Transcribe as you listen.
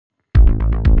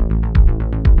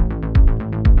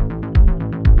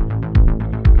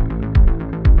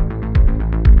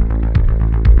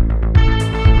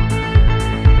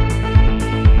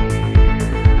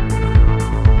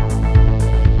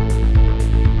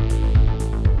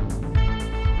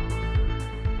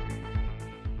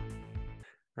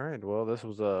right. Well, this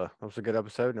was a good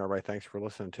episode, and everybody, thanks for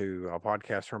listening to a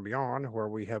podcast from Beyond, where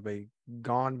we have a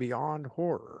gone beyond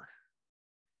horror.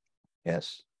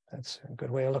 Yes, that's a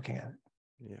good way of looking at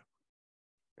it. Yeah.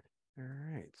 All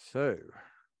right. So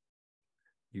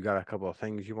you got a couple of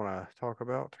things you want to talk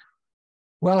about?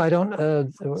 Well, I don't.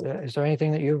 Is there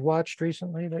anything that you've watched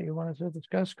recently that you wanted to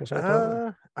discuss? Because I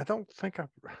thought, I don't think I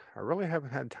really haven't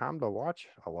had time to watch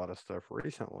a lot of stuff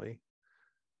recently.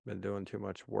 Been doing too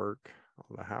much work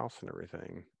on the house and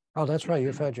everything. oh, that's right.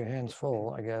 You've had your hands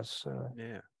full, I guess.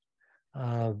 Yeah.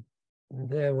 Uh,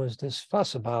 there was this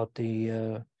fuss about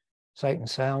the Sight and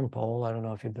Sound poll. I don't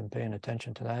know if you've been paying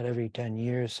attention to that. Every 10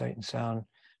 years, Sight and Sound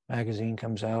magazine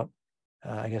comes out.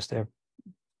 I guess they're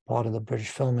part of the British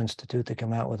Film Institute. They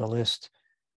come out with a list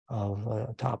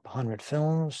of top 100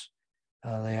 films.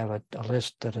 They have a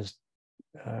list that is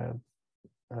uh,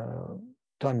 uh,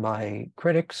 done by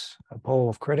critics, a poll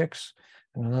of critics,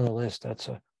 and another list that's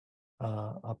a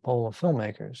poll of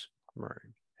filmmakers. Right.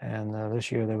 And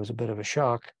this year there was a bit of a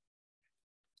shock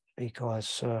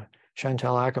because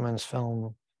Chantal Ackerman's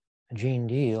film Jean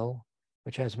Deal,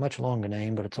 which has a much longer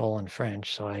name, but it's all in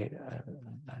French. So I'm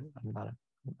not.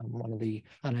 I'm one of the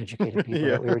uneducated people Yeah.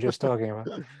 that we were just talking about.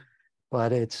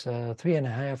 But it's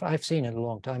 3.5. I've seen it a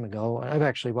long time ago. I've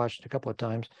actually watched it a couple of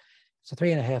times. It's a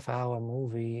 3.5 hour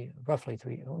movie, roughly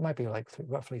three. It might be like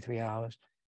roughly 3 hours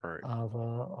Right. of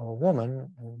a woman,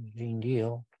 Jean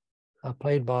Deal,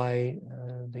 played by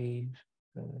the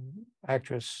uh,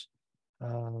 actress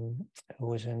who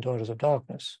was in Daughters of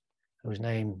Darkness, whose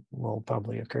name will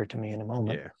probably occur to me in a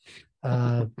moment.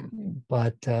 Yeah.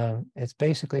 But it's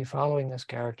basically following this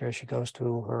character as she goes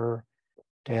through her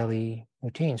daily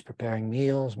routines, preparing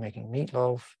meals, making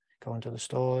meatloaf, going to the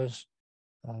stores,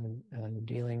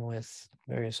 dealing with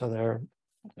various other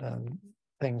um,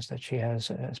 things that she has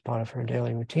as part of her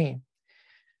daily routine.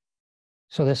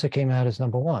 So this came out as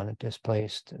number one. It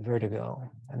displaced Vertigo,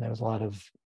 and there was a lot of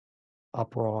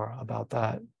uproar about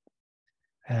that.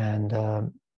 And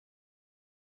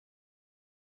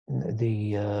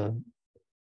the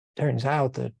turns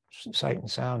out that Sight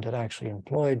and Sound had actually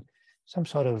employed some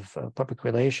sort of public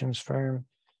relations firm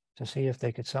to see if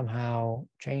they could somehow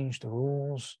change the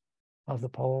rules of the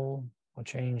poll or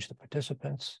change the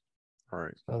participants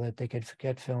Right. so that they could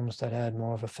get films that had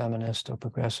more of a feminist or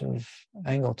progressive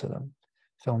angle to them,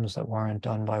 films that weren't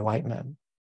done by white men.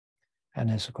 And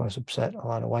this, of course, upset a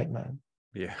lot of white men.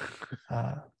 Yeah.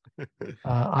 Uh,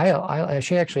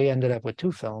 she actually ended up with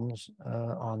two films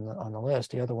on the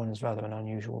list. The other one is rather an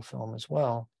unusual film as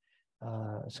well.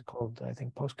 It's called, I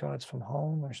think, Postcards from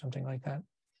Home or something like that.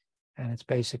 And it's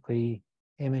basically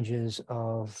images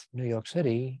of New York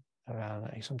City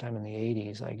around sometime in the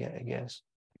 80s, I guess,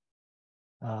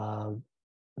 uh,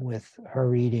 with her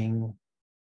reading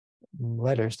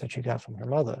letters that she got from her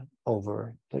mother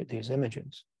over these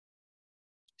images.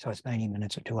 So it's 90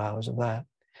 minutes or 2 hours of that.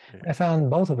 Yeah. I found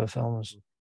both of her films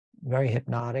very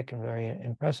hypnotic and very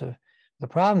impressive. The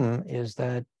problem is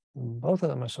that both of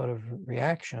them are sort of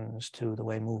reactions to the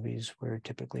way movies were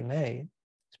typically made,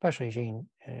 especially Jean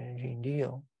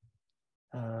Deal.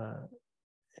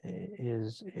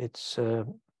 It's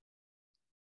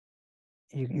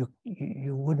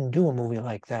you wouldn't do a movie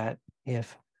like that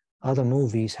if other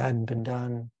movies hadn't been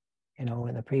done, in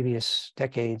the previous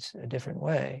decades a different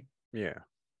way. Yeah.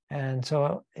 And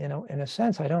so, in a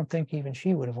sense, I don't think even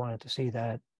she would have wanted to see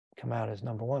that come out as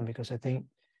number one, because I think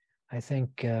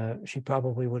she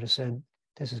probably would have said,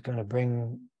 this is going to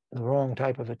bring the wrong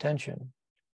type of attention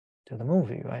to the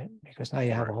movie, right? Because now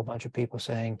you have a Right. whole bunch of people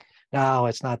saying, no,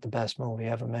 it's not the best movie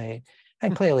ever made.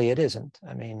 And clearly it isn't.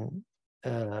 I mean,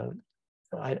 uh,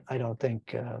 I don't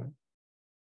think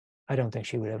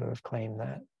she would ever have claimed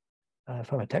that.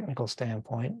 From a technical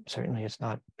standpoint, certainly it's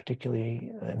not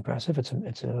particularly impressive. It's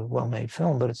a well-made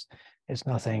film, but it's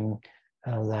nothing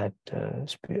that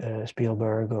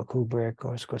Spielberg or Kubrick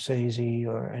or Scorsese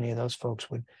or any of those folks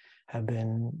would have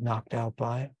been knocked out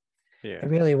by. Yeah. It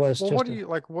really was Well, what just do a, you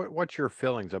like? What's your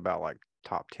feelings about like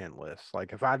top 10 lists?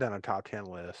 Like, if I done a top 10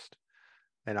 list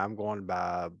and I'm going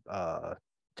by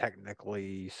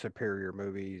technically superior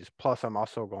movies, plus I'm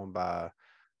also going by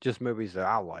just movies that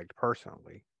I liked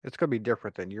personally, it's going to be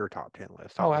different than your top 10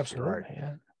 list, oh, obviously, right? absolutely,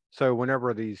 yeah. So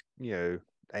whenever these,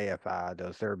 AFI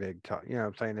does their big top, what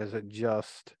I'm saying? Is it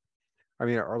just, I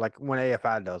mean, or like when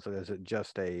AFI does it, is it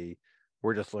just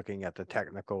we're just looking at the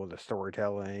technical, the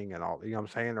storytelling and all, what I'm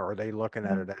saying? Or are they looking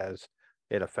at Yeah. it as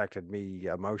it affected me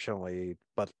emotionally,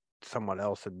 but someone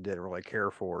else that didn't really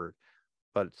care for it,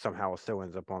 but somehow it still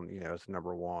ends up on, as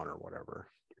number one or whatever?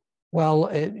 Well,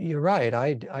 you're right.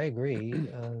 I agree.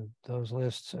 Those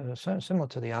lists, similar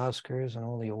to the Oscars and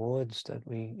all the awards that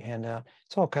we hand out,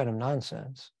 it's all kind of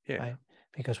nonsense, Yeah. right?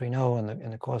 Because we know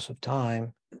in the course of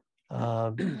time,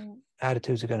 uh,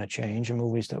 attitudes are going to change, and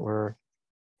movies that were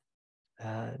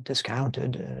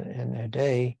discounted in their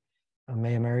day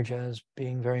may emerge as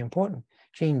being very important.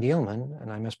 Gene Dealman,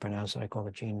 and I mispronounced it, I call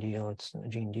it Gene Deal, it's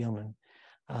Gene Dealman.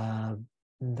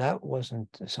 That wasn't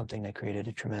something that created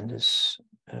a tremendous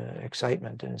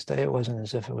excitement. And instead, it wasn't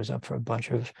as if it was up for a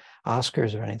bunch of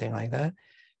Oscars or anything like that.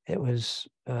 It was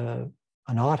an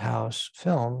art house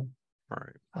film.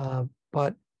 Right.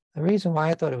 But the reason why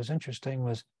I thought it was interesting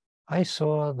was I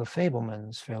saw The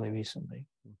Fabelmans fairly recently.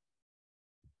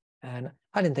 And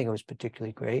I didn't think it was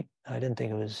particularly great. I didn't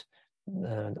think it was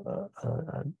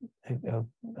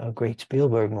a great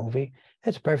Spielberg movie.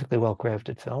 It's a perfectly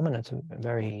well-crafted film, and it's a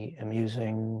very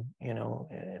amusing,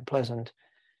 pleasant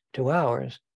 2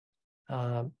 hours.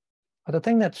 But the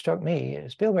thing that struck me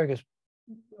is Spielberg is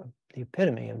the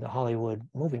epitome of the Hollywood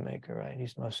movie maker, right?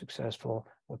 He's the most successful,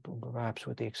 perhaps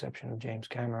with the exception of James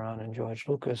Cameron and George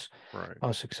Lucas, Right.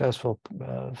 most successful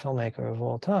filmmaker of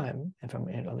all time,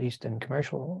 and at least in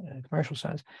commercial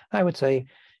sense. I would say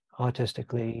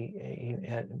artistically,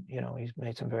 he's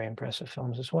made some very impressive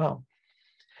films as well.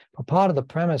 But part of the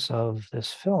premise of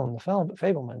this film, the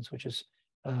Fabelmans, which is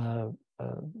a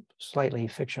slightly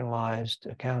fictionalized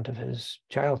account of his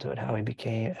childhood, how he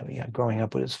became, growing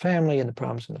up with his family and the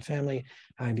problems in the family,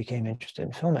 how he became interested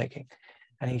in filmmaking.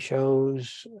 And he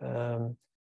shows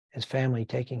his family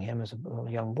taking him as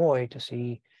a young boy to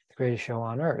see The Greatest Show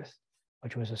on Earth,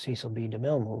 which was a Cecil B.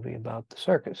 DeMille movie about the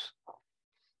circus.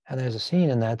 And there's a scene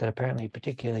in that apparently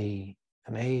particularly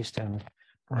amazed him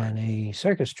when a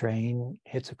circus train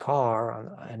hits a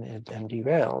car and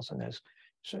derails, and there's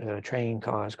train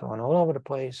cars going all over the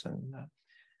place, and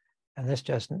this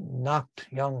just knocked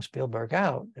young Spielberg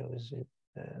out. It was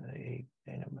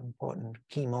an important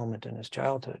key moment in his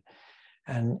childhood.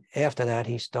 And after that,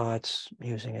 he starts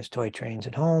using his toy trains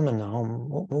at home and the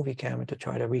home movie camera to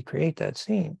try to recreate that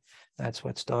scene. That's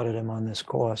what started him on this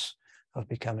course of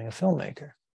becoming a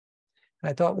filmmaker. And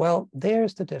I thought, well,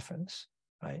 there's the difference,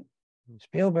 right?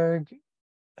 Spielberg,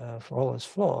 for all his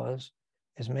flaws,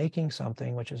 is making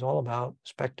something which is all about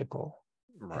spectacle.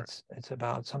 Right. It's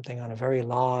about something on a very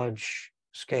large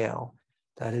scale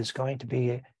that is going to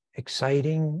be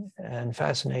exciting and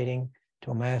fascinating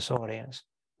to a mass audience,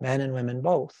 men and women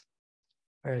both.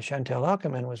 Whereas Chantal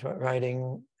Akerman was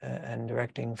writing and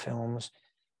directing films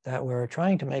that were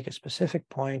trying to make a specific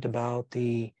point about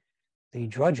the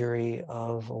drudgery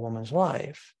of a woman's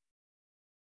life.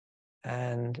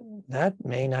 And that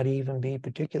may not even be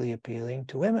particularly appealing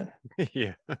to women.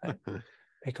 Yeah. Right?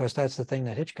 Because that's the thing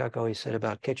that Hitchcock always said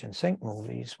about kitchen sink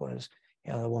movies was,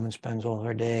 the woman spends all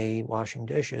her day washing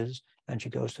dishes, and she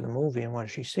goes to the movie, and what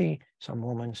does she see? Some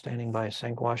woman standing by a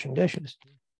sink washing dishes.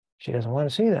 She doesn't want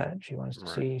to see that. She wants to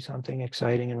see something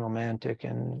exciting and romantic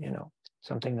and,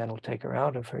 something that'll take her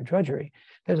out of her drudgery.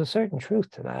 There's a certain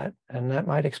truth to that, and that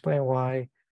might explain why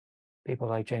people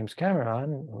like James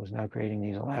Cameron, who's now creating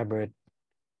these elaborate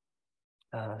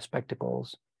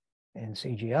spectacles in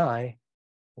CGI,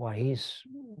 why he's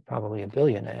probably a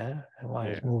billionaire, and why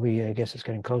his movie, I guess, is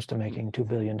getting close to making $2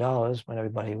 billion when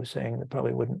everybody was saying that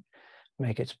probably wouldn't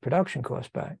make its production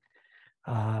cost back.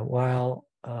 While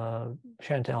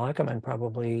Chantal Akerman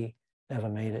probably never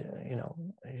made it,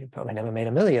 she probably never made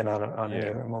 $1 million on any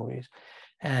of her movies.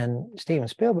 And Steven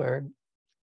Spielberg,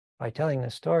 by telling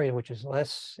this story, which is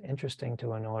less interesting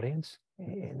to an audience,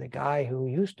 the guy who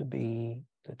used to be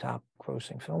the top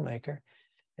grossing filmmaker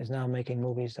is now making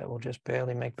movies that will just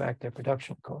barely make back their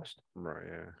production cost. Right,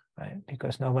 yeah. Right,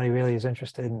 because nobody really is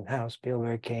interested in how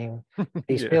Spielberg came to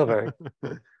be Spielberg.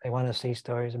 They want to see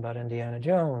stories about Indiana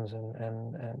Jones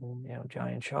and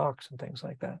giant sharks and things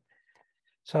like that.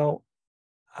 So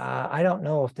I don't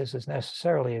know if this is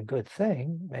necessarily a good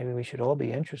thing. Maybe we should all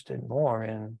be interested more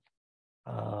in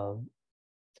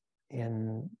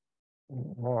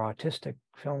more artistic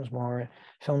films, more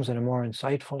films that are more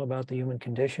insightful about the human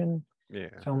condition,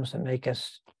 films that make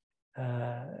us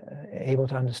able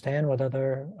to understand what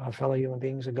our fellow human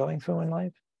beings are going through in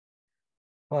life.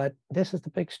 But this is the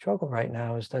big struggle right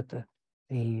now, is that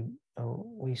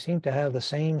we seem to have the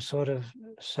same sort of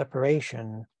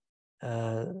separation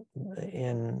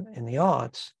in the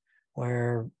arts,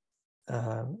 where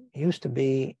it used to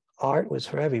be art was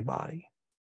for everybody,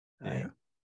 right?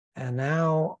 And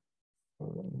now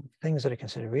things that are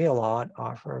considered real art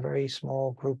are for a very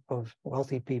small group of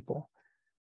wealthy people.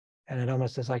 And it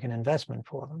almost is like an investment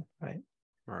for them, right?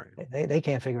 Right. They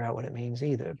can't figure out what it means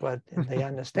either, but they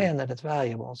understand that it's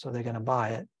valuable, so they're going to buy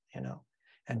it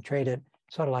and trade it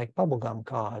sort of like bubblegum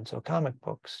cards or comic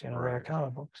books, rare Right.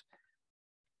 comic books.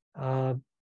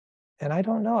 And I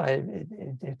don't know.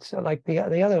 It's like the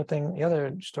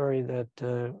other story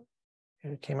that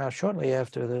it came out shortly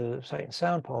after the Sight and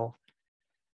Sound poll.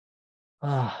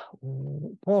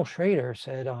 Paul Schrader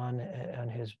said on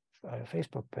his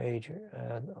Facebook page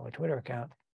or Twitter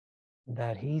account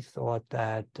that he thought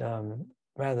that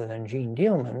rather than Gene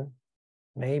Dealman,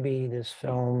 maybe this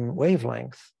film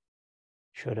Wavelength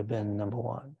should have been number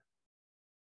one.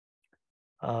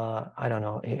 I don't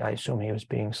know. I assume he was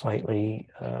being slightly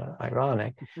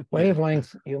ironic.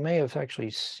 Wavelength, you may have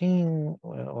actually seen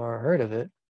or heard of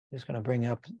it. It's going to bring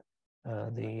up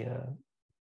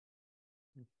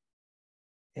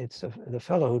it's the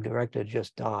fellow who directed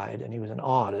just died, and he was an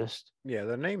artist. Yeah,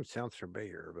 the name sounds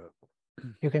familiar, but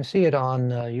you can see it on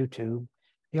YouTube.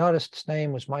 The artist's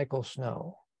name was Michael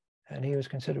Snow, and he was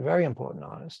considered a very important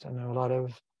artist. And there were a lot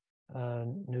of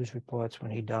news reports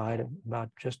when he died about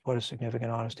just what a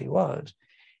significant artist he was,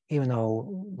 even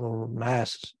though the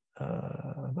mass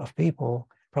of people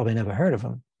probably never heard of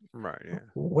him. right, yeah.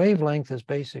 Wavelength is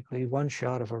basically one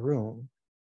shot of a room.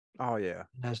 Oh yeah.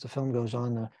 And as the film goes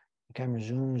on, the camera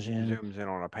zooms in. Zooms in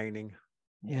on a painting.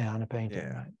 Yeah, on a painting,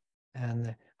 Yeah. right.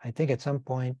 And I think at some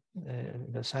point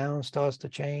the sound starts to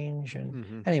change.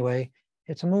 And anyway,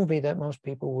 it's a movie that most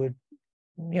people would,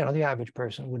 the average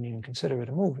person wouldn't even consider it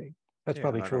a movie. That's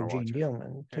probably true of Gene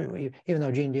Dealman too. Even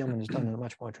though Gene Dealman is done in a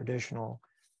much more traditional,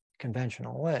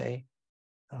 conventional way,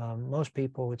 most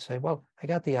people would say, well, I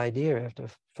got the idea after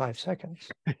 5 seconds.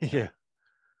 Yeah.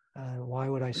 Why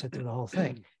would I sit through the whole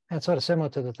thing? And it's sort of similar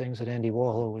to the things that Andy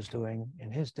Warhol was doing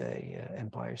in his day,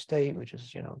 Empire State, which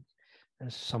is,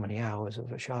 there's so many hours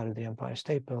of a shot of the Empire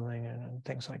State Building and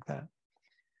things like that.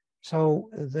 So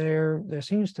there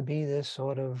seems to be this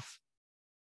sort of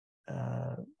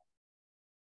I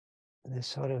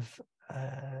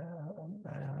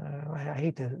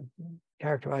hate to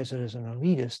characterize it as an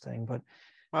elitist thing, but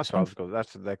that's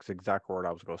the exact word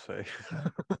I was going to say.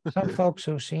 Some folks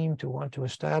who seem to want to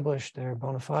establish their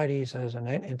bona fides as an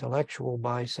intellectual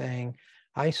by saying,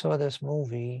 I saw this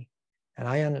movie and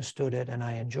I understood it and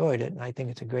I enjoyed it and I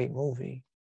think it's a great movie.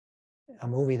 A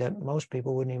movie that most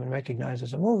people wouldn't even recognize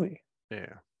as a movie.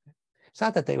 Yeah. It's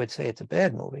not that they would say it's a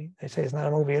bad movie. They say it's not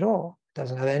a movie at all. It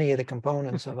doesn't have any of the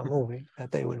components of a movie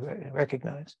that they would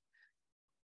recognize.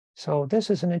 So this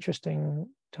is an interesting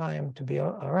time to be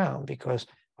around because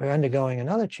we're undergoing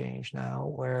another change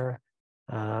now where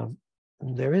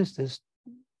there is this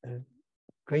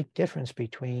great difference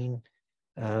between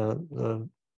the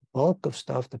bulk of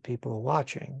stuff that people are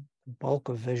watching, the bulk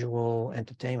of visual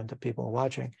entertainment that people are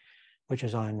watching, which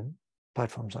is on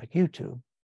platforms like YouTube,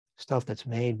 stuff that's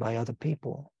made by other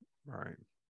people. Right.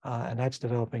 And that's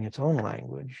developing its own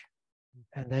language.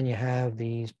 And then you have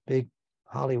these big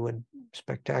Hollywood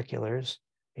spectaculars,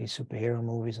 these superhero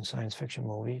movies and science fiction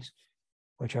movies,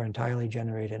 which are entirely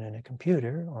generated in a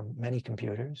computer or many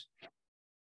computers.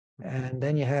 And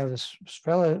then you have this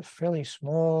fairly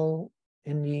small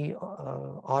indie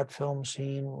art film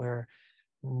scene where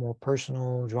more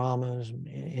personal dramas,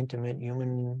 intimate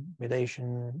human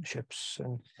relationships,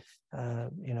 and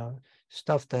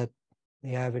stuff that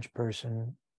the average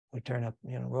person would turn up,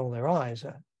 roll their eyes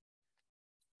at.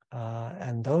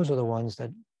 And those are the ones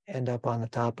that end up on the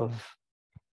top of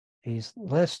these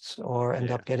lists or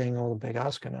end up getting all the big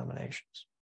Oscar nominations.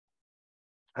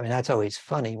 I mean, that's always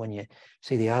funny when you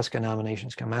see the Oscar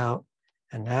nominations come out.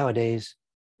 And nowadays,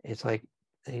 it's like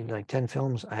 10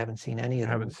 films. I haven't seen any of them.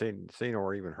 I haven't seen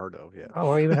or even heard of yet. Oh,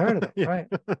 or even heard of them, right.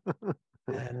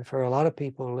 And for a lot of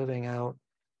people living out,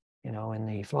 in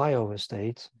the flyover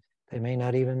states, they may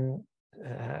not even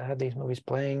have these movies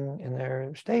playing in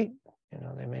their state.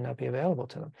 They may not be available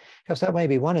to them. Because that may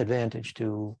be one advantage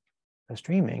to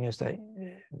streaming is that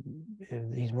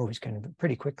these movies can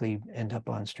pretty quickly end up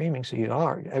on streaming. So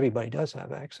everybody does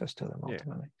have access to them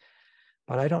ultimately.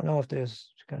 But I don't know if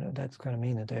that's going to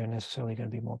mean that they're necessarily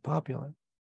going to be more popular.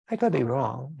 I could be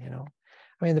wrong,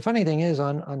 I mean, the funny thing is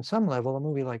on some level, a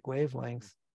movie like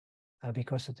Wavelength,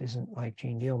 because it isn't like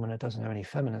Gene Dealman, it doesn't have any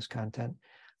feminist content.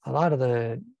 A lot of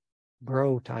the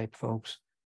bro type folks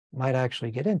might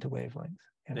actually get into Wavelength,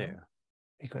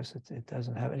 because it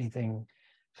doesn't have anything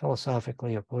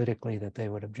philosophically or politically that they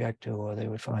would object to or they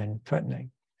would find threatening.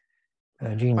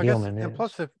 Gene Dealman is. And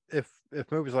plus, if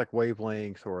movies like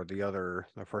Wavelength or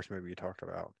the first movie you talked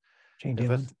about, Gene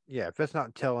Dealman, if it's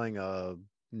not telling a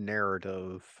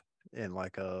narrative in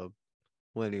like a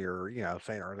linear,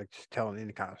 or like just telling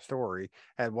any kind of story,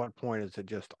 at what point is it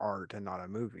just art and not a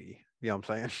movie? You know what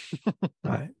I'm saying?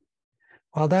 Right.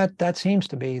 Well, that seems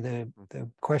to be the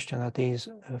question that these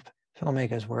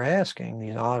filmmakers were asking,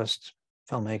 these artists,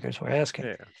 filmmakers were asking,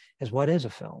 Yeah. is what is a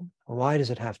film? Why does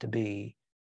it have to be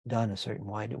done a certain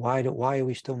way? Why are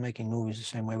we still making movies the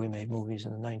same way we made movies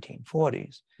in the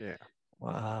 1940s? Yeah.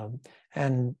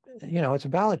 And it's a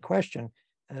valid question.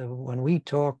 When we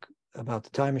talk about The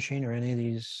Time Machine or any of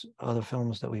these other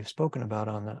films that we've spoken about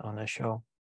on this show,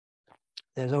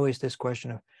 there's always this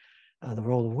question of the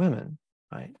role of women,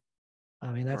 right?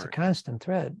 I mean, that's a constant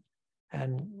thread.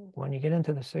 And when you get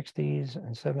into the 60s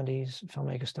and 70s,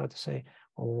 filmmakers start to say,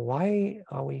 well, why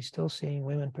are we still seeing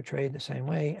women portrayed the same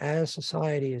way as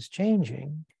society is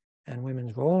changing and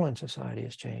women's role in society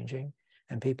is changing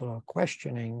and people are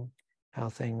questioning how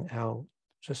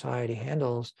society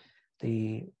handles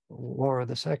the war of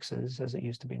the sexes as it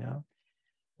used to be now?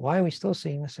 Why are we still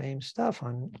seeing the same stuff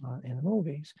in the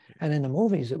movies? And in the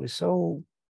movies, it was so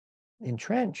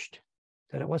entrenched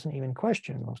that it wasn't even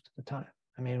questioned most of the time.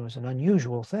 I mean, it was an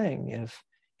unusual thing if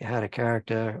you had a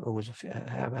character who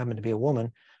happened to be a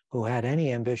woman who had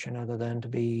any ambition other than to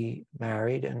be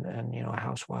married and a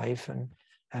housewife and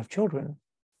have children.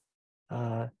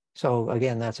 So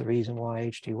again, that's a reason why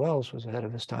H.G. Wells was ahead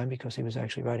of his time, because he was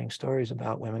actually writing stories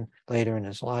about women later in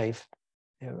his life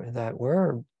that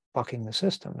were bucking the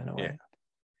system in a way.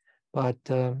 But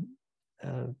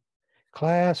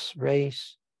class,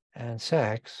 race, and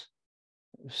sex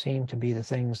seem to be the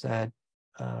things that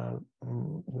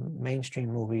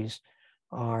mainstream movies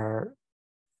they're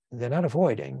not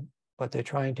avoiding, but they're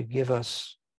trying to give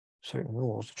us certain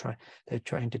rules. They're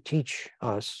trying to teach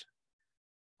us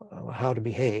how to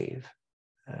behave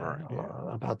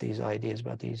about these ideas,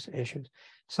 about these issues.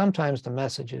 Sometimes the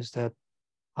messages that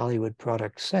Hollywood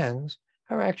product sends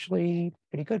are actually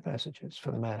pretty good messages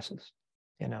for the masses.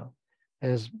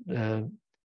 As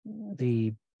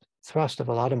the thrust of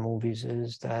a lot of movies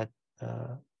is that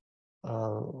the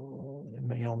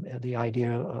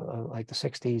idea of like the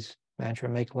 60s mantra,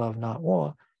 make love, not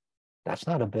war, that's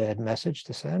not a bad message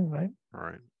to send, right?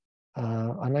 Right.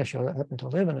 Unless you happen to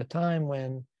live in a time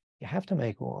when you have to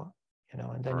make war,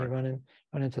 and then you run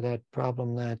into that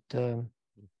problem that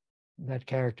that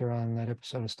character on that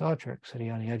episode of Star Trek,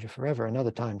 City on the Edge of Forever, another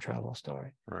time travel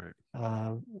story, right?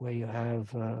 Where you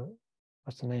have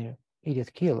what's the name?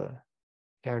 Edith Keeler,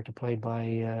 character played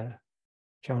by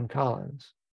Joan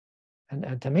Collins.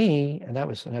 And to me, and that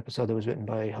was an episode that was written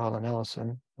by Harlan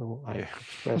Ellison, who I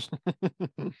expressed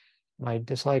my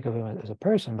dislike of him as a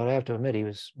person, but I have to admit he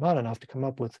was smart enough to come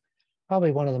up with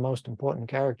probably one of the most important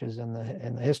characters in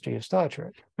the history of Star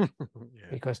Trek,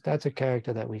 because that's a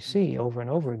character that we see over and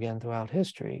over again throughout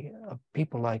history of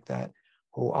people like that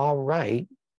who are right,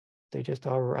 they just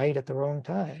are right at the wrong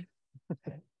time.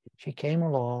 She came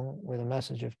along with a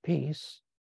message of peace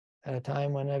at a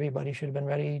time when everybody should have been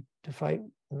ready to fight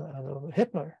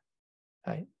Hitler,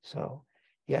 right? So,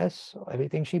 yes,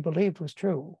 everything she believed was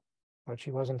true, but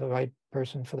she wasn't the right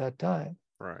person for that time.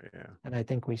 Right, yeah. And I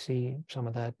think we see some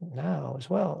of that now as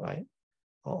well, right?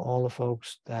 All the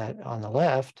folks that on the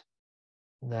left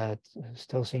that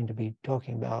still seem to be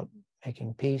talking about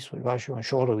making peace with Russia, and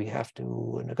surely we have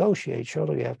to negotiate,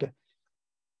 surely we have to,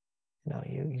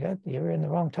 you're in the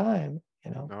wrong time,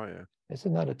 Oh, yeah. This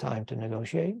is not a time to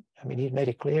negotiate. I mean, he's made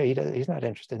it clear he's not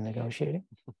interested in negotiating.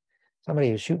 Somebody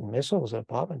who's shooting missiles at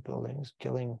apartment buildings,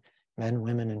 killing men,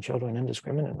 women, and children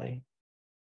indiscriminately.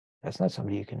 That's not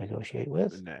somebody you can negotiate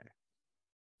with. No.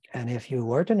 And if you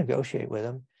were to negotiate with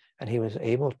him and he was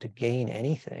able to gain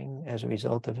anything as a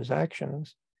result of his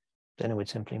actions, then it would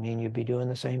simply mean you'd be doing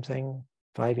the same thing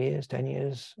 5 years, 10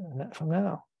 years from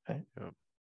now. Right? Yep.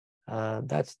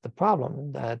 That's the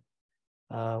problem, that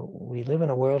we live in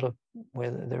a world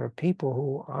where there are people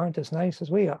who aren't as nice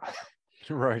as we are.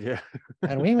 Right, yeah.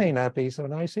 And we may not be so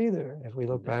nice either if we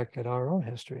look back at our own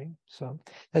history. So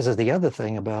this is the other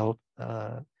thing about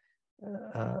the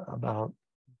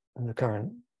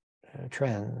current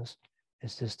trends,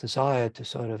 is this desire to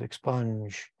sort of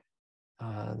expunge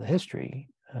the history,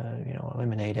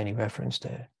 eliminate any reference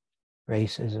to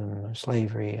racism,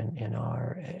 slavery in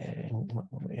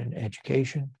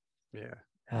education. Yeah.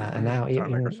 And now trying to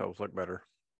make ourselves look better.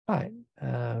 Right.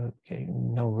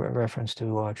 No reference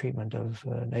to our treatment of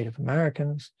Native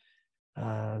Americans.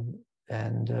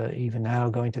 And even now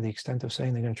going to the extent of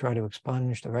saying they're going to try to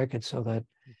expunge the record so that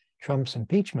Trump's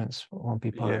impeachments won't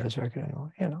be part of his record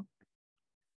anymore.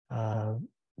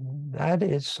 That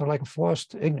is sort of like a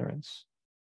forced ignorance,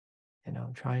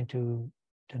 trying to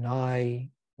deny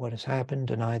what has happened,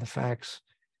 deny the facts.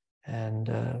 And,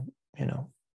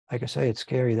 like I say, it's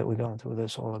scary that we're going through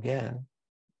this all again.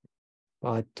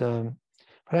 But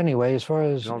But anyway, as far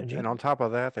as And on top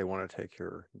of that, they want to take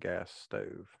your gas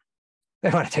stove. they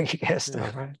want to take your gas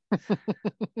stove, right?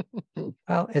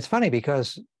 Well, it's funny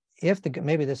because if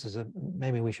maybe this is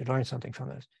maybe we should learn something from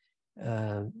this.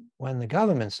 When the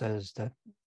government says that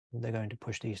they're going to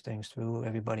push these things through,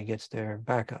 everybody gets their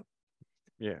backup.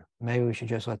 Yeah. Maybe we should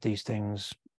just let these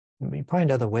things,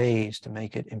 find other ways to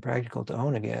make it impractical to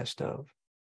own a gas stove.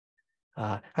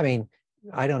 I mean,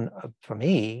 I don't, for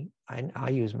me, I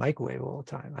use microwave all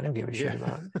the time. I don't give a shit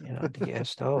about, the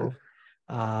gas stove.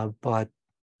 But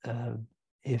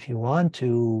if you want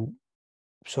to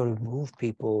sort of move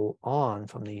people on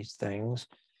from these things,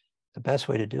 the best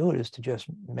way to do it is to just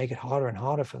make it harder and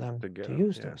harder for them to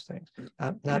use those things.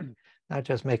 Not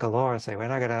just make a law and say, we're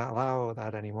not going to allow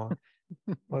that anymore,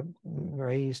 but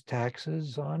raise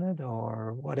taxes on it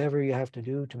or whatever you have to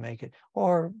do to make it,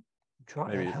 or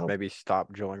try to help. Maybe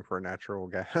stop drilling for natural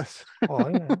gas.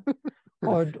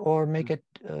 Or make it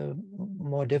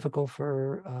more difficult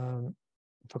for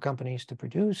companies to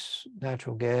produce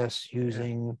natural gas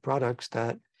using products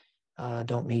that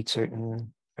don't meet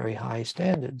certain very high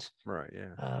standards. Right,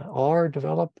 yeah. Or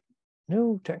develop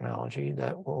new technology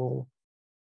that will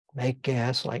make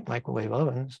gas, like microwave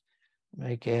ovens,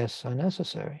 make gas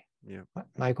unnecessary. Yeah.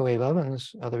 Microwave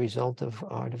ovens are the result of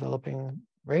our developing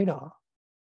radar.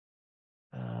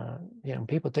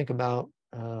 People think about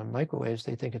microwaves,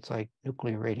 they think it's like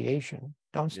nuclear radiation.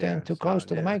 Don't stand too close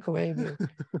to the microwave, you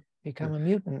become a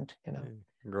mutant,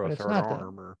 Grow but a it's third not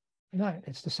arm or... No,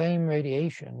 it's the same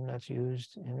radiation that's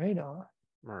used in radar.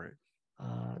 Right.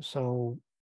 So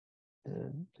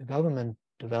the government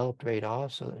developed radar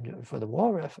for the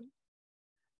war effort.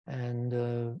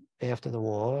 And after the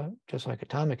war, just like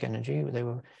atomic energy, they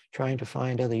were trying to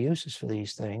find other uses for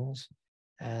these things.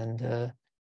 And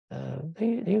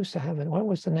they used to have it. What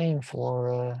was the name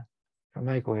for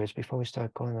microwaves before we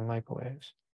start calling them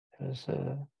microwaves? There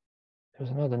was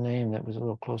another name that was a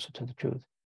little closer to the truth.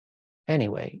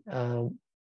 Anyway,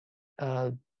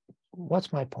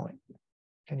 what's my point?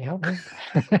 Can you help me?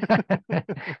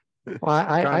 Well,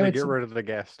 I would get rid of the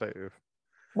gas stove.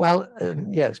 Well,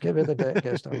 yes, get rid of the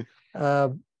gas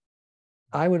stove.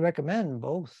 I would recommend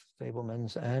both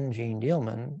Fabelmans and Gene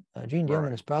Dealman. Gene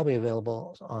Dealman is probably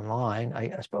available online.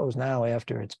 I suppose now,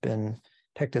 after it's been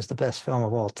picked as the best film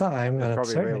of all time, it's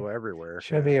probably available everywhere.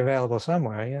 Should be available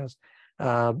somewhere, yes.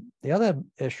 The other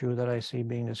issue that I see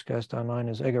being discussed online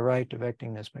is Edgar Wright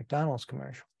directing this McDonald's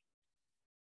commercial.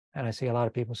 And I see a lot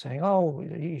of people saying, oh,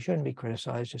 he shouldn't be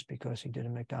criticized just because he did a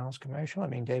McDonald's commercial. I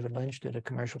mean, David Lynch did a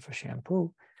commercial for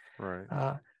shampoo. Right.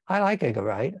 I like Edgar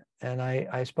Wright, and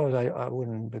I suppose I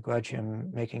wouldn't begrudge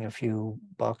him making a few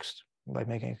bucks by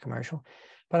making a commercial.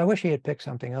 But I wish he had picked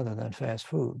something other than fast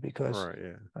food, because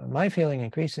my feeling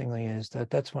increasingly is that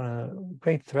that's one of the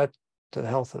great threat to the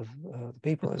health of the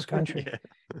people of this country.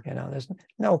 There's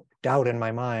no doubt in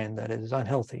my mind that it is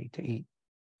unhealthy to eat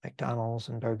McDonald's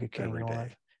and Burger King and all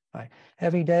that. Right.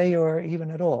 Every day or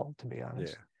even at all, to be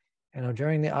honest.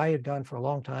 I had gone for a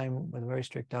long time with a very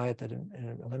strict diet that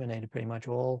eliminated pretty much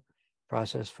all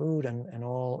processed food and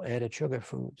all added sugar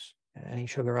foods. Any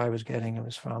sugar I was getting, it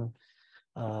was from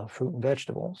fruit and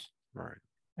vegetables. Right.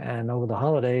 And over the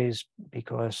holidays,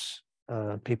 because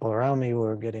people around me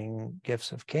were getting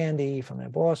gifts of candy from their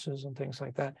bosses and things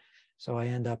like that, so I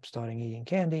end up starting eating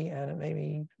candy, and it made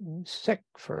me sick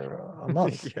for a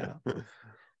month.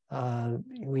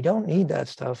 We don't need that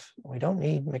stuff. We don't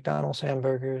need McDonald's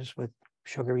hamburgers with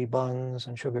sugary buns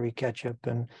and sugary ketchup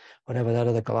and whatever that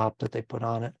other glop that they put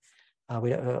on it.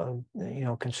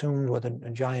 Consumed with a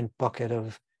giant bucket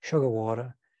of sugar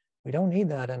water. We don't need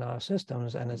that in our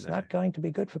systems, and it's not going to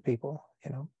be good for people.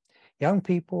 Young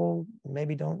people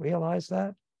maybe don't realize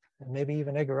that, and maybe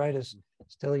even Edgar Wright is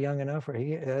still young enough, or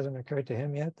it hasn't occurred to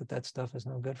him yet that stuff is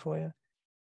no good for you.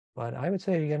 But I would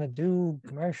say, you're going to do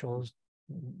commercials,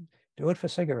 do it for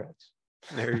cigarettes.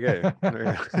 There you go.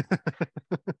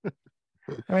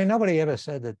 I mean, nobody ever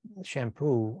said that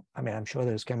shampoo, I mean, I'm sure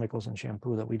there's chemicals in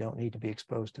shampoo that we don't need to be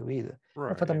exposed to either.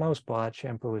 But for the most part,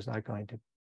 shampoo is not going to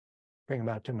bring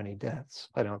about too many deaths,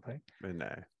 I don't think.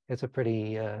 No. It's a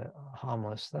pretty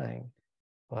harmless thing.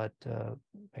 But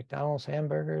McDonald's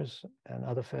hamburgers and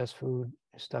other fast food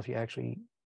stuff you actually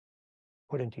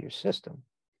put into your system.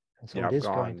 And so it is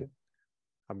going to...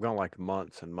 I've gone like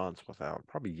months and months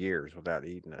probably years without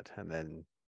eating it. And then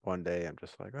one day I'm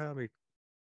just like, well, let me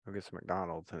go get some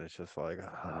McDonald's. And it's just like,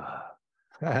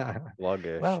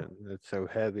 sluggish, and it's so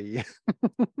heavy.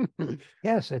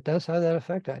 Yes, it does have that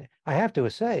effect on you. I have to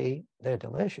say, they're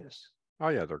delicious. Oh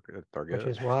yeah, they're good. Which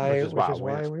is why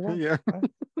we want. Yeah.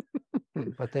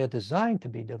 Right? but they're designed to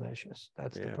be delicious.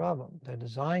 That's the Yeah. problem. They're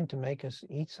designed to make us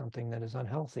eat something that is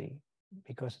unhealthy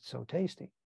because it's so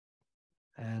tasty.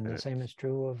 And the same is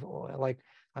true of, like,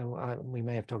 we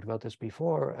may have talked about this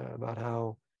before, about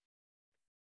how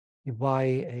you buy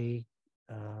a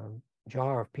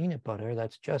jar of peanut butter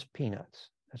that's just peanuts.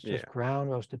 That's just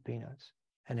ground roasted peanuts.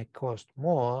 And it costs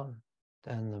more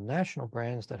than the national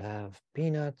brands that have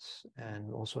peanuts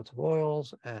and all sorts of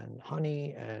oils and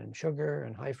honey and sugar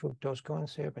and high fructose corn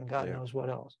syrup and God knows what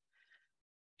else.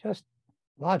 Just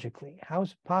logically, how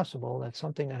is it possible that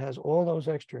something that has all those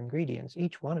extra ingredients,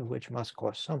 each one of which must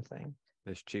cost something,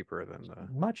 is cheaper than the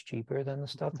much cheaper than the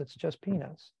stuff that's just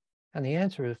peanuts? And the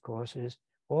answer, of course, is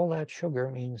all that sugar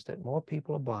means that more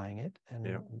people are buying it, and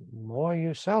the more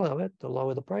you sell of it, the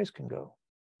lower the price can go.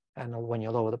 And when you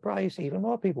lower the price, even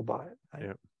more people buy it,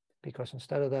 right? Because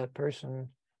instead of that person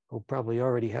who probably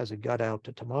already has a gut out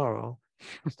to tomorrow,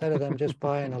 instead of them just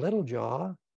buying a little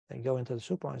jar, they go into the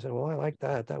supermarket and say, well, I like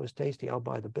that. That was tasty. I'll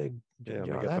buy the big jar. Let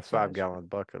me get the 5-gallon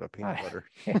bucket of peanut butter.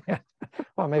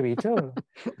 Well, maybe two.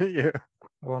 Yeah.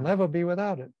 We'll never be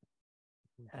without it.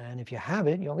 And if you have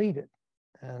it, you'll eat it.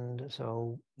 And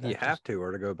so you have to,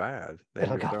 or to go bad. Then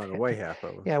you're throwing away half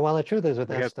of it. Yeah, well, the truth is with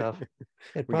that stuff,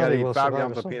 it we got to probably will eat 5 survive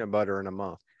gallons of peanut butter in a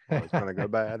month. Well, it's going to go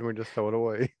bad, and we just throw it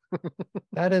away.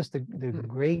 That is the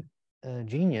great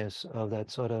genius of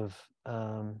that sort of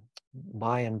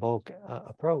buy in bulk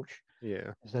approach.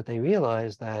 Yeah. Is that they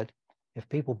realize that if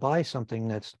people buy something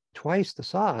that's twice the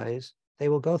size, they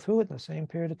will go through it in the same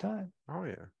period of time. Oh,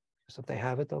 yeah. So if they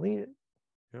have it, they'll eat it.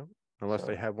 Yep. Unless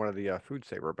they have one of the Food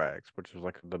Saver bags, which was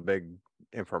like the big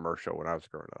infomercial when I was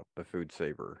growing up, the Food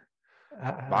Saver.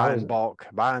 Buy in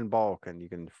bulk, and you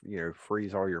can,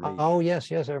 freeze all your meat. Oh,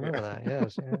 yes, I remember that.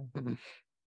 Yes,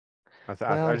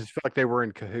 I just feel like they were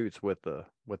in cahoots with the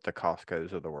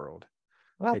Costco's of the world.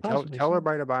 Well, hey, tell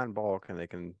everybody to buy in bulk, and they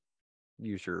can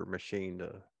use your machine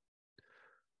to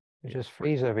just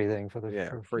freeze everything for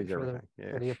the for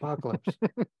the apocalypse.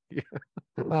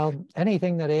 Well,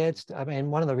 anything that adds, I mean,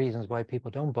 one of the reasons why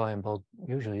people don't buy in bulk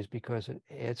usually is because it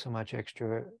adds so much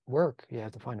extra work. You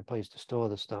have to find a place to store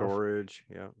the stuff. Storage,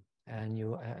 And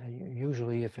you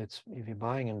usually, if you're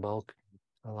buying in bulk,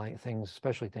 like things,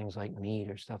 especially things like meat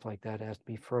or stuff like that, it has to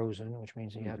be frozen, which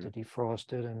means you have to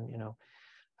defrost it,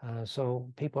 and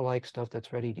so people like stuff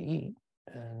that's ready to eat,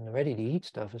 and the ready to eat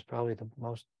stuff is probably the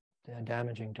most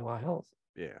damaging to our health.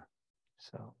 Yeah.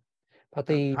 So, but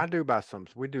we do buy some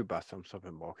stuff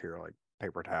in bulk here, like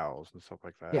paper towels and stuff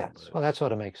like that. Yes, well, that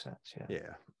sort of makes sense.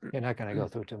 Yeah. You're not going to go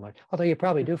through too much. Although you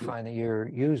probably do find that you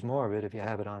use more of it if you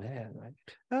have it on hand,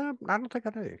 right? I don't think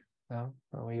I do. No,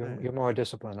 well, you're more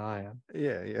disciplined than I am.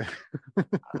 Yeah.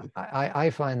 I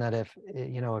find that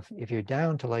if you're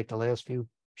down to like the last few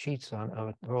sheets on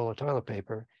a roll of toilet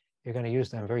paper, you're going to use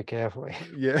them very carefully.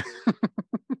 Yeah.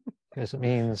 Because it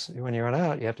means when you run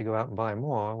out, you have to go out and buy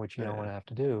more, which you don't want to have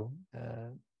to do.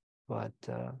 But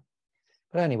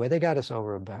anyway, they got us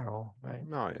over a barrel, right?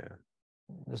 Oh, yeah.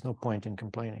 There's no point in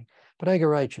complaining. But Edgar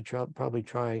Wright should probably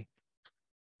try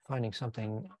finding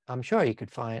something. I'm sure you could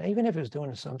find, even if it was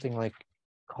doing something like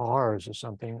cars or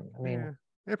something. I mean,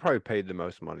 they probably paid the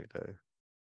most money though.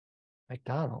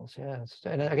 McDonald's,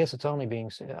 and I guess it's only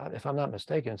being, if I'm not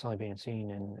mistaken, it's only being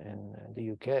seen in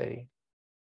the UK.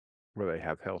 Where they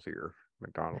have healthier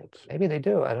McDonald's. Maybe they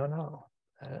do. I don't know.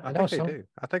 I think they do.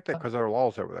 I think that because there are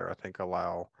laws over there, I think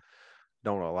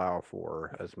don't allow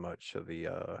for as much of the,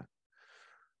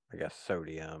 I guess,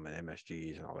 sodium and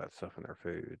MSGs and all that stuff in their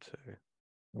food. So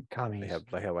commies.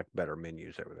 They have like better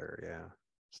menus over there. Yeah.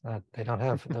 It's not. They don't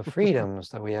have the freedoms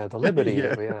that we have, the liberty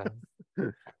that we have.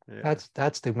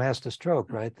 That's the master stroke,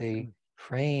 right? They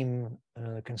frame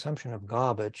the consumption of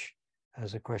garbage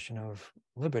as a question of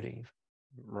liberty.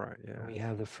 Right. Yeah. We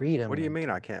have the freedom. What do you mean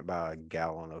I can't buy a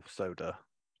gallon of soda?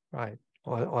 Right.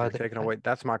 Or taking away.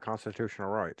 That's my constitutional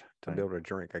right to be able to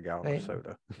drink a gallon of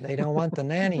soda. They don't want the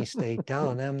nanny state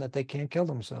telling them that they can't kill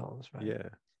themselves. Right. Yeah.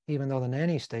 Even though the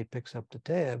nanny state picks up the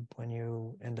tab when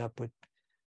you end up with,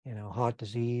 heart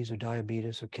disease or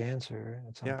diabetes or cancer.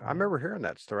 I remember hearing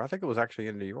that story. I think it was actually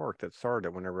in New York that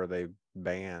started whenever they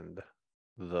banned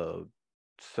the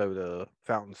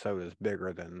fountain sodas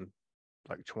bigger than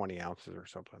like 20 ounces or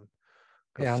something.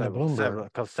 On the Bloomberg.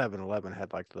 Because 7-Eleven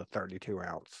had like the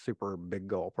 32-ounce super big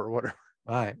gulp or whatever.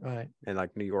 Right. And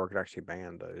like New York had actually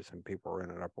banned those, and people were in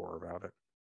an uproar about it.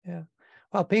 Yeah.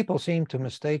 Well, people seem to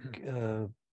mistake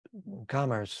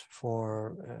commerce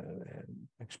for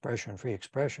free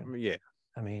expression. Yeah.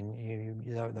 I mean,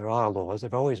 there are laws.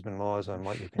 There've always been laws on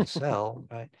what you can sell,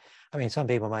 right? I mean, some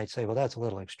people might say, well, that's a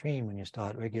little extreme when you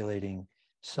start regulating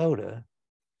soda.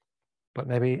 But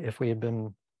maybe if we had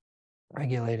been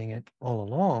regulating it all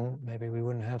along, maybe we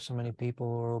wouldn't have so many people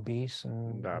who are obese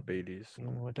and Diabetes.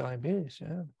 with diabetes.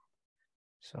 Yeah.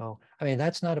 So, I mean,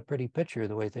 that's not a pretty picture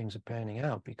the way things are panning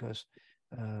out, because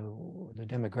the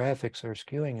demographics are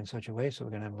skewing in such a way. So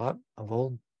we're going to have a lot of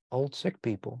old sick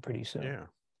people pretty soon. Yeah.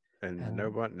 And And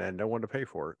no one to pay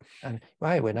for it. and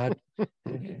right, we don't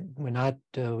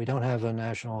have a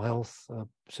national health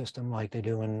system like they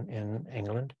do in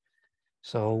England.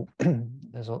 So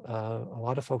there's a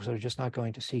lot of folks that are just not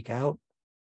going to seek out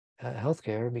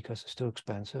healthcare because it's too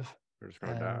expensive. They're just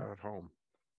going to die at home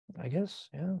I guess,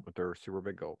 yeah, with their super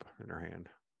big gulp in their hand.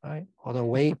 right. Or they'll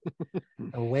wait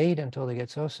until they get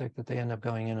so sick that they end up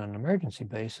going in on an emergency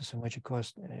basis, in which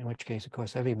case it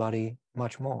costs everybody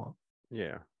much more.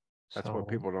 Yeah. That's So, what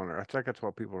people don't. I think that's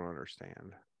what people don't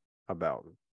understand about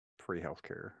free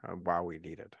healthcare, why we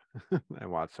need it, and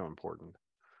why it's so important.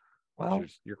 well,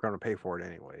 You're going to pay for it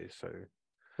anyway, so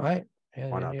right. Yeah,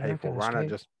 why not you're pay not for going it? to Why not escape.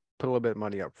 just put a little bit of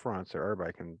money up front so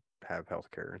everybody can have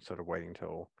healthcare instead of waiting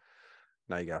till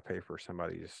now you got to pay for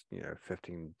somebody's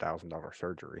 $15,000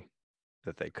 surgery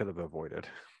that they could have avoided.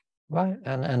 Right.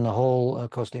 And the whole, of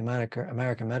course, the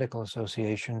American Medical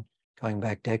Association, going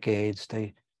back decades,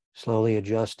 they slowly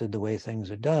adjusted the way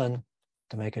things are done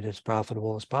to make it as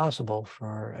profitable as possible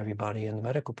for everybody in the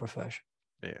medical profession.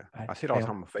 Yeah, Right. I see it all the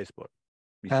time on Facebook.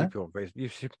 Huh? You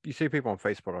see people on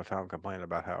Facebook all the time complaining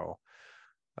about how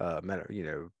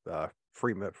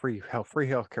free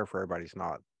healthcare for everybody's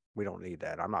not. We don't need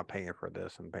that. I'm not paying for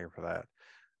this and paying for that.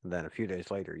 And then a few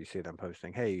days later, you see them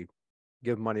posting, "Hey,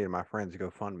 give money to my friends to go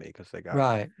fund me because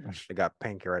Right. they got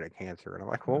pancreatic cancer." And I'm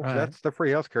like, well, Right. that's the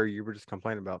free healthcare you were just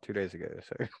complaining about 2 days ago.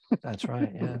 So That's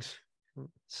right. Yes. the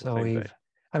So same thing.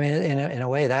 I mean, in a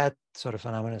way, that sort of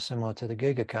phenomenon is similar to the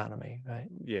gig economy, right?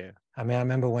 Yeah. I mean, I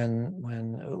remember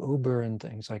when Uber and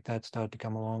things like that started to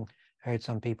come along, I heard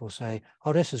some people say,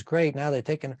 "Oh, this is great. Now they're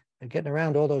getting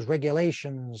around all those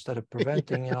regulations that are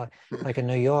preventing, like in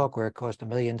New York, where it cost $1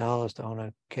 million to own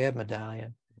a cab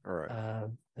medallion. All right.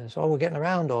 So we're getting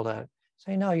around all that."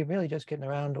 Say, no, you're really just getting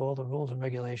around all the rules and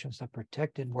regulations that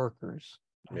protected workers.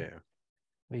 Right? Yeah.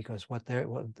 Because what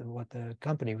the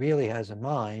company really has in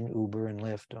mind, Uber and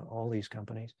Lyft, all these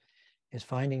companies, is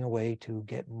finding a way to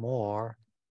get more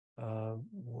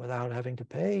without having to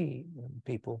pay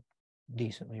people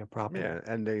decently or properly. Yeah,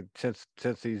 and they since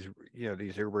these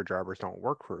Uber drivers don't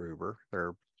work for Uber,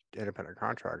 they're independent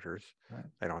contractors. Right.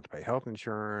 They don't have to pay health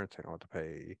insurance. They don't have to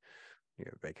pay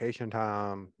vacation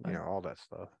time. Right. All that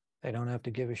stuff. They don't have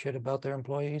to give a shit about their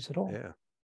employees at all. Yeah.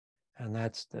 And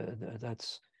that's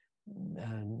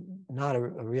not a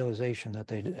realization that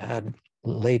they had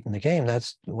late in the game.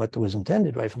 That's what was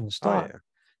intended right from the Oh start. yeah.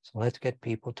 So let's get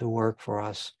people to work for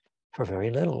us for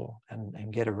very little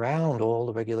and get around all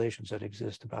the regulations that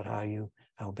exist about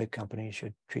how big companies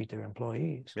should treat their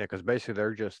employees. Yeah, because basically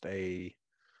they're just a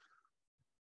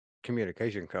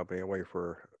communication company, a way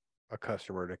for a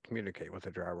customer to communicate with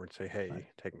the driver and say, "Hey, Right.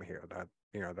 take me here." That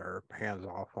they're hands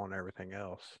off on everything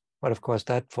else. But of course,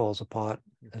 that falls apart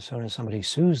as soon as somebody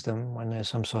sues them when there's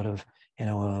some sort of,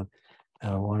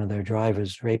 one of their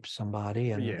drivers raped somebody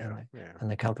Yeah. and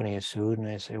the company is sued and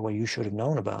they say, well, you should have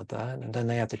known about that. And then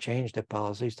they have to change their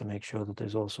policies to make sure that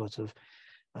there's all sorts of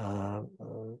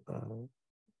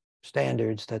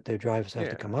standards that their drivers have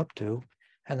to come up to.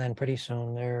 And then pretty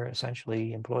soon they're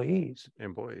essentially employees.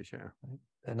 Employees. Yeah.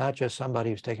 They're not just somebody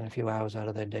who's taking a few hours out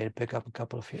of their day to pick up a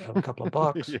couple of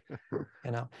bucks. Yeah.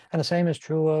 And the same is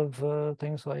true of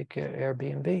things like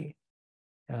Airbnb.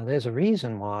 There's a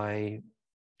reason why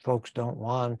folks don't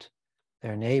want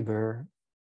their neighbor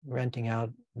renting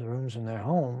out the rooms in their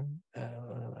home.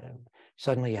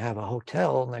 Suddenly you have a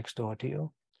hotel next door to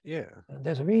you. Yeah.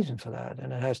 There's a reason for that.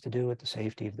 And it has to do with the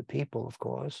safety of the people, of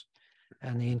course,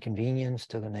 and the inconvenience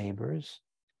to the neighbors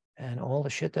and all the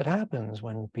shit that happens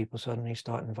when people suddenly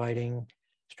start inviting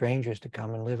strangers to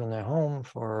come and live in their home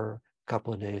for a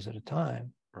couple of days at a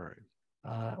time. Right.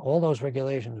 All those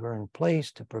regulations were in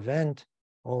place to prevent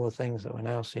all the things that we're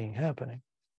now seeing happening.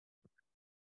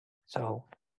 So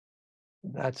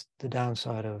that's the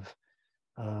downside of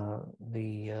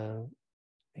the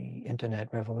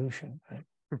internet revolution. Right?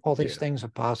 All these things are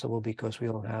possible because we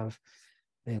all have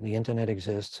the internet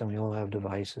exists and we all have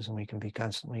devices and we can be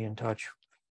constantly in touch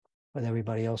with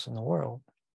everybody else in the world.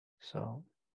 So,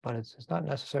 but it's not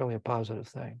necessarily a positive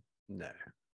thing. No.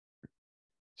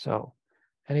 So,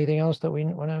 anything else that we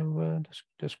want to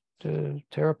just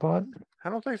tear apart? I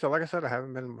don't think so. Like I said, I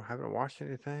haven't watched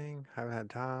anything, haven't had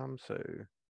time. So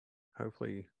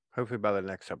hopefully by the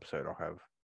next episode, I'll have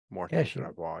more things that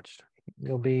I've watched.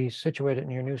 You'll be situated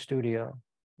in your new studio.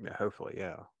 Yeah, hopefully,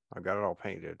 yeah. I got it all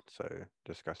painted, so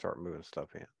just got to start moving stuff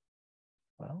in.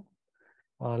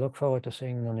 Well, I look forward to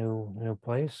seeing the new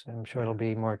place. I'm sure it'll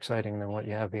be more exciting than what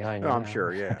you have behind Oh, you I'm now.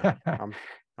 sure. Yeah,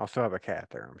 I'll still have a cat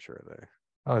there. I'm sure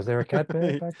Oh, is there a cat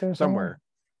though. back there Somewhere.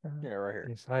 somewhere? Yeah, right here.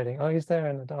 He's hiding. Oh, he's there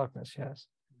in the darkness. Yes,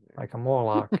 like a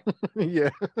Morlock. Yeah.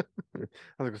 I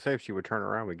was gonna say if she would turn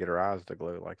around, we'd get her eyes to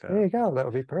glow like There you that. go. That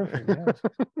would be perfect. Yes.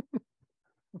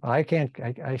 I can't.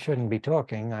 I shouldn't be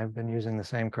talking. I've been using the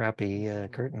same crappy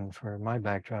curtain for my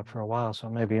backdrop for a while. So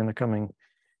maybe in the coming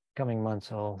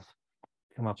months, I'll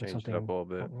come up with Change it up something a little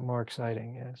bit. more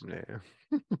exciting. Yes,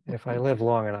 Yeah. if I live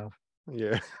long enough.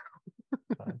 Yeah.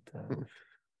 But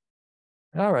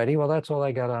all righty. Well, that's all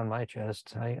I got on my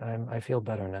chest. I feel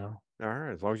better now. All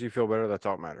right. As long as you feel better, that's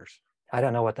all that matters. I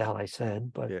don't know what the hell I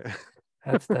said, but Yeah.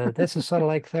 this is sort of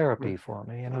like therapy for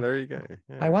me. Well, there you go.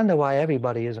 Yeah. I wonder why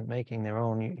everybody isn't making their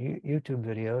own YouTube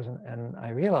videos, and I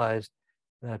realized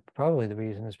that probably the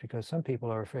reason is because some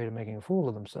people are afraid of making a fool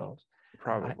of themselves.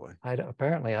 Probably.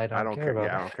 Apparently I don't care about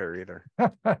Yeah, I don't care either.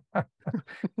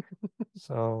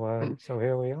 So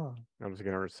here we are. I'm just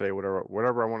gonna say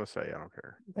whatever I want to say. I don't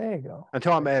care. There you go.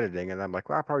 Until I'm editing and I'm like,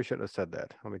 well, I probably shouldn't have said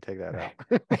that. Let me take that out.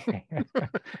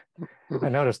 I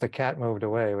noticed the cat moved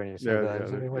away when you said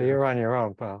that. Well, you're on your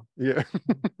own, pal. Yeah.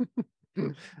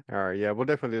 All right. Yeah, we'll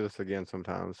definitely do this again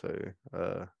sometime. So,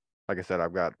 like I said,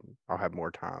 I'll have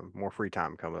more free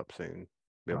time coming up soon.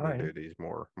 Be able to do these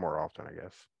more often, I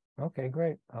guess. Okay,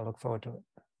 great. I'll look forward to it.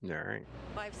 All right.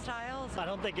 Lifestyles. I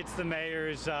don't think it's the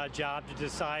mayor's job to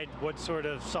decide what sort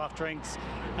of soft drinks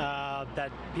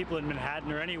that people in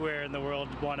Manhattan or anywhere in the world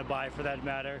want to buy, for that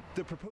matter.